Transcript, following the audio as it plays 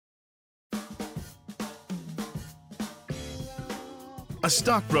A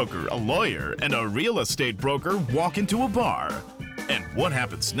stockbroker, a lawyer, and a real estate broker walk into a bar. And what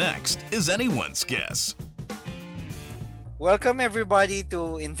happens next is anyone's guess. Welcome everybody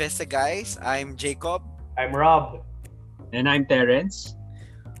to Investa Guys. I'm Jacob. I'm Rob. And I'm Terrence.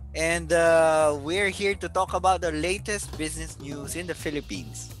 And we're here to talk about the latest business news in the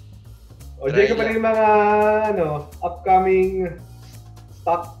Philippines. O, Jacob, ano yung mga upcoming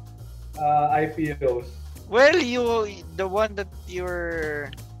stock IPOs? Well, the one that we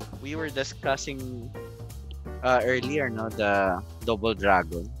were discussing earlier, no, the Double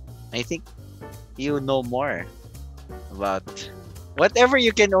Dragon. I think you know more about whatever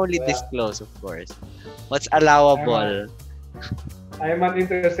you can only disclose, of course. What's allowable? I'm an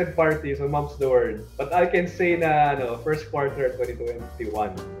interested party, so mom's the word. But I can say na first quarter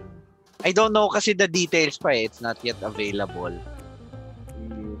 2021. I don't know kasi the details pa eh. It's not yet available.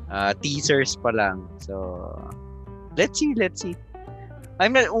 Teasers pa lang. So let's see.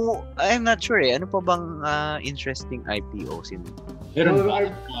 I'm not sure eh. Ano pa bang interesting IPOs in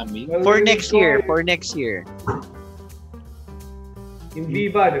for next year? In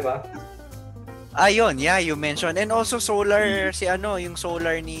Viva, di ba? Ayun, yeah, you mentioned. And also solar yung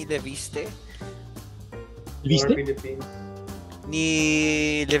solar ni Leviste. Solar Philippines.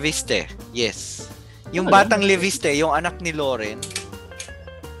 Ni Leviste. Yes. Yung batang Leviste, yung anak ni Loren.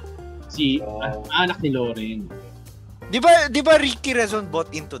 Anak ni Loren. Di ba Ricky Rezon bought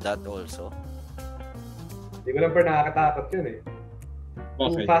into that also? Hindi ko lang pero nakakatakot yun eh.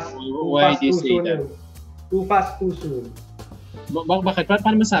 Bakit? Why do you say that? Too fast, too soon. Bakit?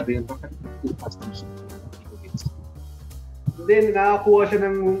 Paano masabi yun? Bakit too fast, too soon? Then, nakakuha siya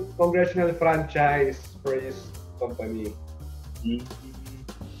ng congressional franchise for his company.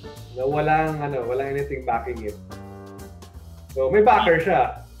 Na walang anything backing it. So, may backer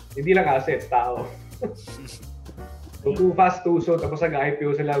siya. Hindi lang assets, tao. So, too fast, too soon. Tapos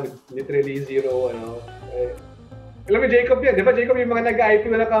nag-IPO sila with literally zero, alam mo, Jacob yan. Di ba, Jacob, yung mga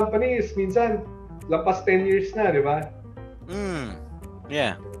nag-IPO na companies, minsan, lampas 10 years na, di ba?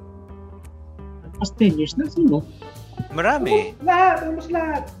 Yeah. Lampas 10 years na? Sino? Marami. Almost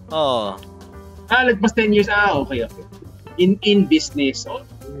lahat. Oo. Lagpas 10 years. Okay. In business.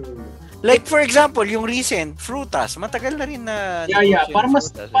 Like for example, yung recent Frutas, matagal na rin na. Yeah. Parang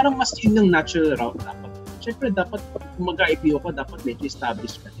mas yun yung natural route dapat. Siyempre dapat kung mag-IPO ka, dapat medyo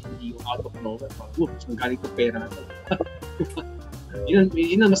established ka. Hindi yung out of nowhere. Mas magaling ko pera na to. Yun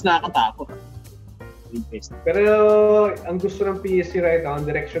ang mas nakakatakot. Invest. Pero ang gusto ng PSC right now, ang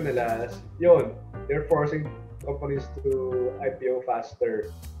direction nila, yun, they're forcing companies to IPO faster.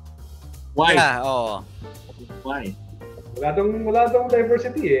 Why? Yeah, oo. Why? Wala tong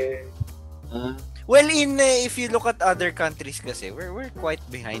diversity eh. Well, if you look at other countries kasi, we're quite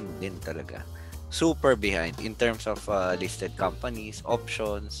behind din talaga. Super behind in terms of listed companies,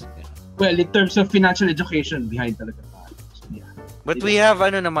 options. You know. Well, in terms of financial education, behind talaga tayo. So, yeah. But we have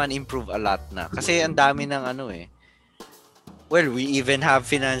improve a lot na. Kasi ang dami ng Well, we even have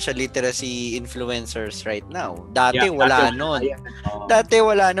financial literacy influencers right now. Dati wala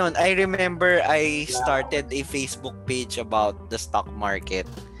nun. I remember I started a Facebook page about the stock market.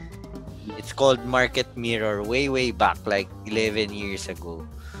 It's called Market Mirror way back like 11 years ago.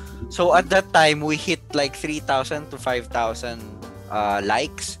 So at that time, we hit like 3,000 to 5,000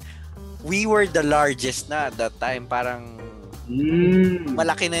 likes. We were the largest na at that time. Parang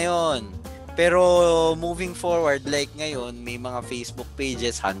malaki na yon. Pero moving forward, like ngayon, may mga Facebook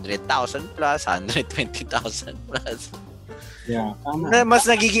pages, 100,000 plus, 120,000 plus. Yeah. Mas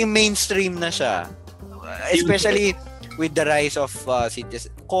nagiging mainstream na siya. Especially with the rise of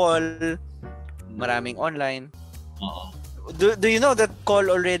Citizen Call, maraming online. Do you know that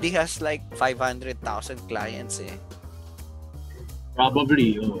Call already has like 500,000 clients eh?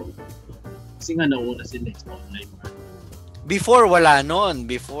 Probably, Kasi nga nauna sila sa online market. Before, wala nun.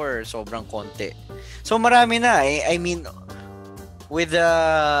 Before, sobrang konti. So, marami na eh. I mean, with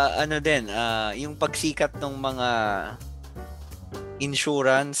yung pagsikat ng mga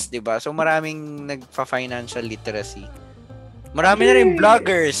insurance, di ba? So, maraming nagfa-financial literacy. Marami na rin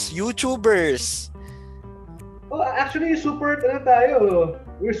vloggers, YouTubers. Oh, actually,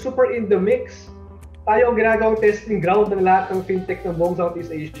 we're super in the mix. Tayo ang ginagawang testing ground ng lahat ng fintech ng buong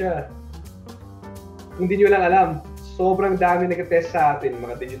Southeast Asia. Hindi nyo lang alam, sobrang dami nag-test sa atin,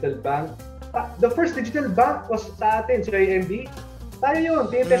 mga digital bank. The first digital bank was sa atin, sa AMD. Tayo yun,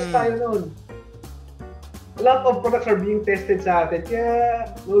 tinitest tayo nun. A lot of products are being tested sa atin.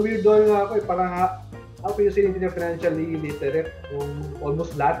 Kaya, weirdo nga ako parang how can you say hindi na financially literate kung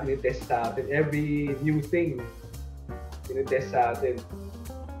almost lahat tinitest sa atin. Every new thing, tinitest sa atin.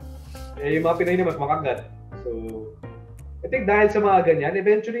 Eh, yung mga Pinoy naman makagat. So, I think dahil sa mga ganyan,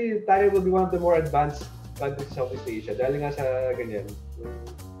 eventually tayo will be one of the more advanced countries sa Southeast Asia dahil nga sa ganyan.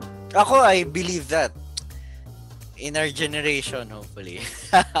 Ako, I believe that. In our generation, hopefully.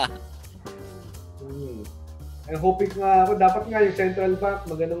 I'm hoping nga ako, dapat nga yung central bank,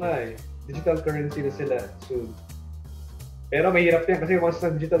 magano nga digital currency na sila soon. Pero mahirap yan kasi once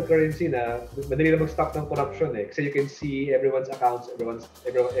na digital currency na, madali na mag-stop ng corruption Kasi you can see everyone's accounts,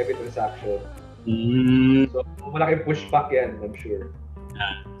 every transaction. So, malaking pushback yan, I'm sure.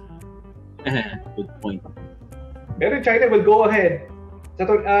 Good point. Pero China will go ahead.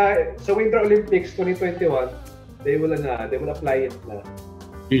 Sa Winter Olympics 2021, they will apply it na.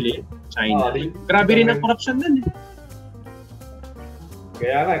 Really? China. Grabe rin ang corruption nun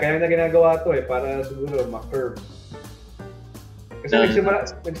Kaya na ginagawa to para siguro ma-curb. Kasi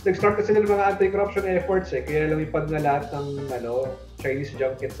nag-start kasi ng mga anti-corruption efforts kaya lumipad na lahat ng Chinese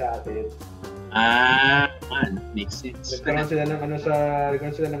junket sa atin. Makes sense. Nagkaroon sila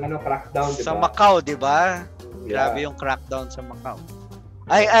ng crackdown, diba? Sa Macau, di ba? Yeah. Grabe yung crackdown sa Macau.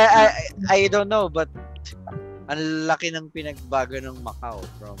 I don't know, but ang laki ng pinagbago ng Macau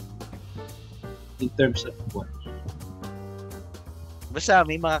from... In terms of what? Basta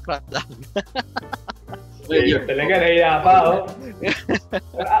may mga crackdown. Talaga, nahiya pa,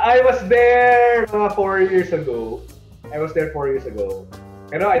 I was there mga 4 years ago.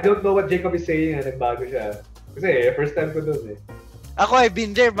 Pero I don't know what Jacob is saying nagbago siya. Kasi first time ko dun Ako, I've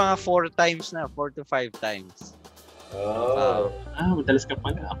been there mga 4 times na, 4 to 5 times. Madalas ka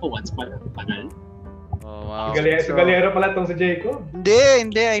pala. Ako once pala. Tagal. Oh, wow. Galero pala tong si Jacob.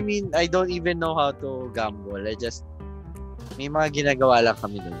 Hindi. I mean, I don't even know how to gamble. May mga ginagawa lang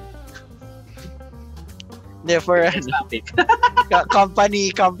kami dun. Hindi, for company,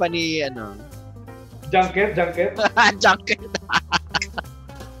 Junket? Junket.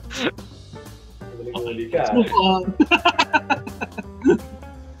 Huli ka. Let's move on.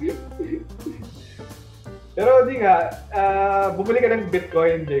 Pero hindi nga, bumili ka ng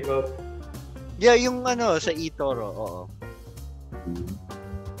Bitcoin, Jacob. Yeah, yung sa eToro, oo.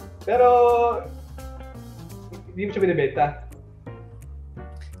 Pero, hindi mo siya binibenta.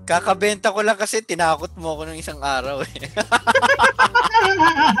 Kakabenta ko lang kasi tinakot mo ako nung isang araw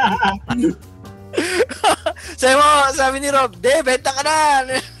Sabi ni Rob, benta ka na!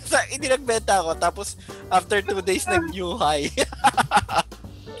 Hindi nagbenta ako. Tapos, after 2 days, nag-new high.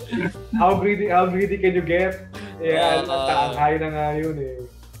 How greedy can you get? Ang high na nga yun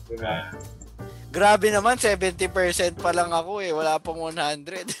Diba? Grabe naman, 70% pa lang ako Wala pang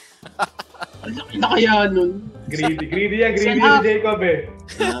 100. Laki na kaya nun. Greedy ni Jacob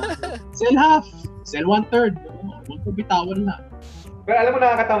Sell half. Sell 1/3. Huwag ko bitawan na. Pero alam mo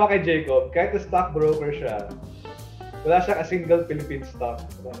nakakatawa kay Jacob, kahit na stockbroker siya, wala siyang a single Philippine stock.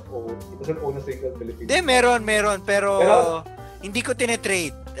 He doesn't own a single Philippine stock. Meron. Pero hindi ko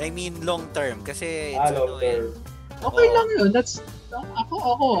tinetrade. I mean, long term. Kasi long term. Okay lang yun. That's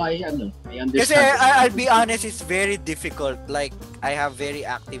ako, I understand. Kasi I'll be honest, it's very difficult. Like, I have very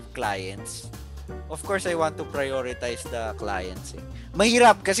active clients. Of course, I want to prioritize the clients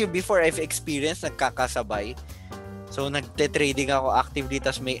Mahirap kasi before I've experienced, nagkakasabay. So, nagte-trading ako actively,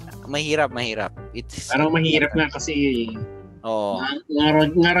 tas mahirap. Parang mahirap nga kasi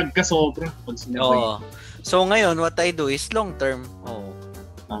ngarag ka sobra pag sinabay. So, ngayon, what I do is long term.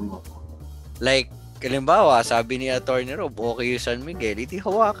 Tama. Like, halimbawa, sabi ni Attorney Rob, okay yung San Miguel, hindi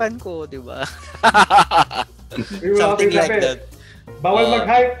hawakan ko, di ba? Something like that.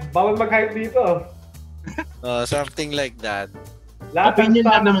 Bawal mag-hype dito. Something like that. Opinion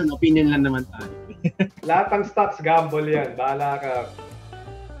lang naman tayo. Lahat ng stocks gamble yan. Bahala ka.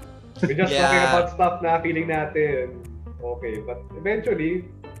 We're just talking about stuff na feeling natin. Okay, but eventually,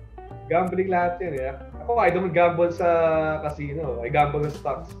 gambling lahat yan Ako, I don't gamble sa casino. I gamble sa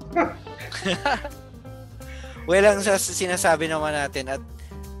stocks. Well, ang sinasabi naman natin at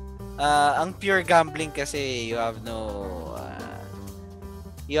ang pure gambling kasi you have no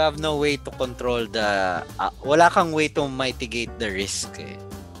way to control wala kang way to mitigate the risk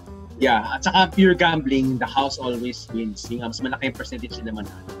Yeah, at saka pure gambling, the house always wins. Yung mas malaki yung percentage na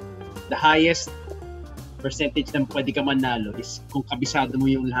manalo. The highest percentage na pwede ka manalo is kung kabisado mo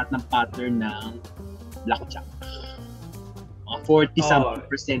yung lahat ng pattern ng blackjack.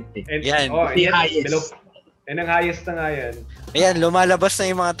 40-something%. Yan. The highest. Yan ang highest na nga yan. Ayan, lumalabas na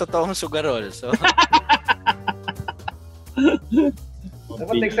yung mga totoong sugarol. So,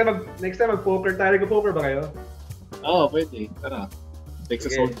 dapat next time mag-poker tayo. Nag-poker ba kayo? Pwede. Tara.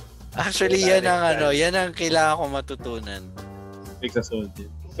 Texas Hold'em. Actually, yan ang kailangan ko matutunan. Texas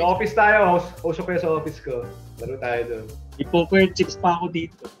Hold'em. Sa office tayo. Host ko sa office ko. Laro tayo doon. I-poker chips pa ako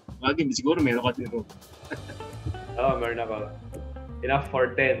dito. Bagay, siguro meron ka dito. Oo, meron ako. Enough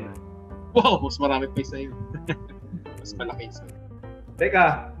for 10. Wow, mas marami pa sa'yo. Mas malaki sa'yo.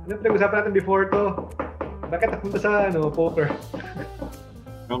 Teka, ano pinag-usapan natin before to? Bakit napunta sa poker?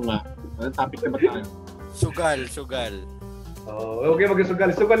 Oo nga. Anong topic na ba tayo? Sugal. Okay,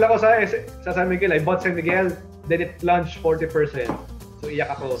 mag-sugal. Sugal ako sa San Miguel. I bought San Miguel, then it plunged 40%. So,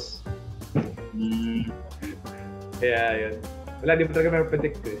 iyak ako. Kaya, yun. Wala, di mo talaga may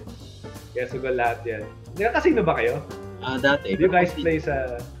predict ko eh. Kaya sugal lahat yan. Nagkakasino ba kayo? Dati. Do you guys play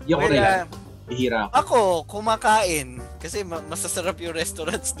sa... Yung rin. Bihira ako. Ako, kumakain. Kasi masasarap yung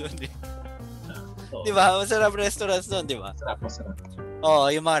restaurants doon eh. Di ba? Masarap restaurants doon, di ba? Masarap.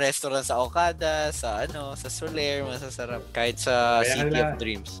 Yung mga restaurants sa Okada, sa Soler, masasarap. Kahit sa City of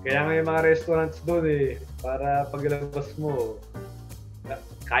Dreams. Kaya nga yung mga restaurants doon eh. Para paglabas mo,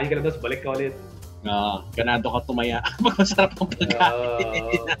 kain ka na doon, balik ka ulit. Ganado ka tumaya. Masarap ang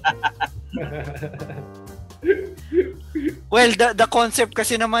pagkain. Well, the concept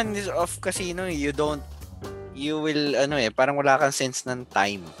kasi naman of casino, you will, parang wala kang sense ng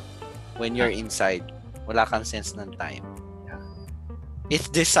time when you're inside. Wala kang sense ng time. It's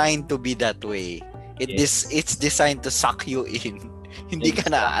designed to be that way. It's designed to suck you in. Hindi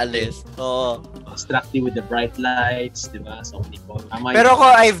ka naaalis. Distract you with the bright lights, di ba? So, pero ako,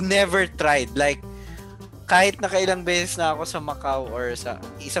 I've never tried. Like, kahit nakailang beses na ako sa Macau or sa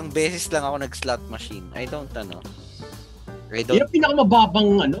isang beses lang ako nag-slot machine. I don't. Yung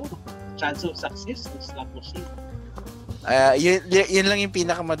pinakamababang chance of success ng slot machine. Yun lang yung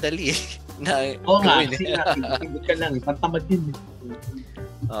pinakamadali. Oo nga, kasi nakikita ka lang. Pantamad din.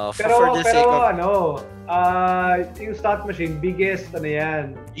 Pero yung slot machine, biggest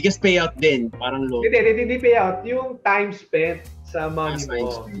yan? Biggest payout din, parang low. Hindi payout, yung time spent sa money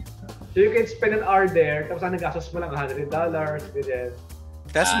mo. So you can spend an hour there, tapos ang nagastos mo lang $100, ganyan.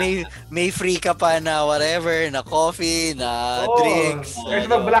 Tapos may free ka pa na whatever, na coffee, na drinks. Kasi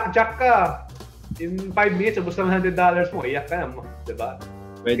mag-blackjack ka. In 5 minutes, ubos na $100 mo, iyak ka na, diba?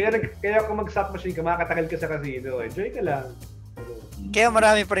 Kaya kung mag-slot machine ka, makakatakil ka sa casino. Enjoy ka lang. Kaya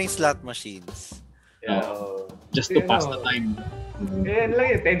marami pa rin slot machines. Just to pass the time. Yan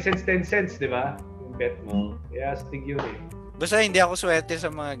lang yun, 10 cents, di ba? Yung bet mo. Kaya stig yun eh. Basta hindi ako swerte sa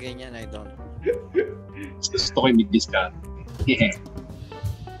mga ganyan, I don't. Gusto ko yung discount. Yeah.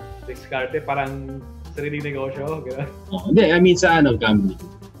 Discarte, parang sariling negosyo, gano'n? Hindi, I mean sa gambling.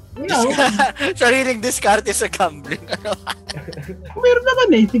 Sariling diskarte sa gambling. Meron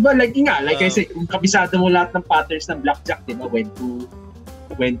naman eh, diba? Like I said, kung kabisado mo lahat ng patterns ng blackjack, diba? When to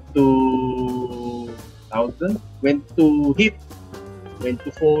hit, when to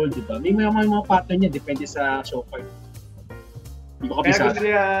fold, diba? May mga pattern niya, depende sa show card.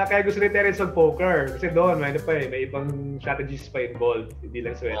 Kaya gusto ni Terence mag-poker. Kasi doon, may ibang strategies pa involved. Hindi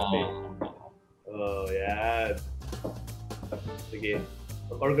lang swerte. Yan. Sige.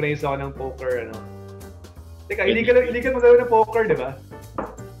 Mag-organize ako ng poker, Teka, illegal maglaro ng poker, di ba?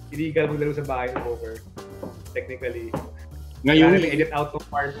 Illegal maglaro sa bahay ng poker. Technically. Ngayon, edit out ng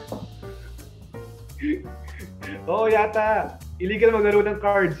part. Yata. Illegal maglaro ng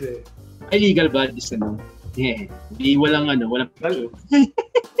cards, eh. Illegal ba? Yeah. Hindi, walang picture.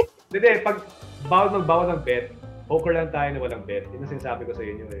 Hindi, pag bawal ng bet, poker lang tayo na walang bet. Yun ang sinasabi ko sa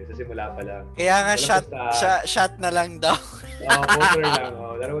inyo eh. Sa simula pa lang. Kaya nga shot na lang daw. Poker lang.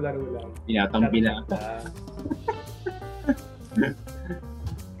 Laro-laro lang. Tinatampi lang. Diba?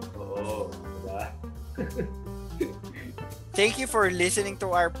 Thank you for listening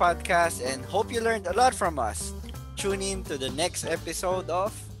to our podcast and hope you learned a lot from us. Tune in to the next episode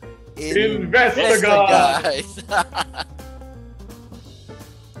of Invest the Guys!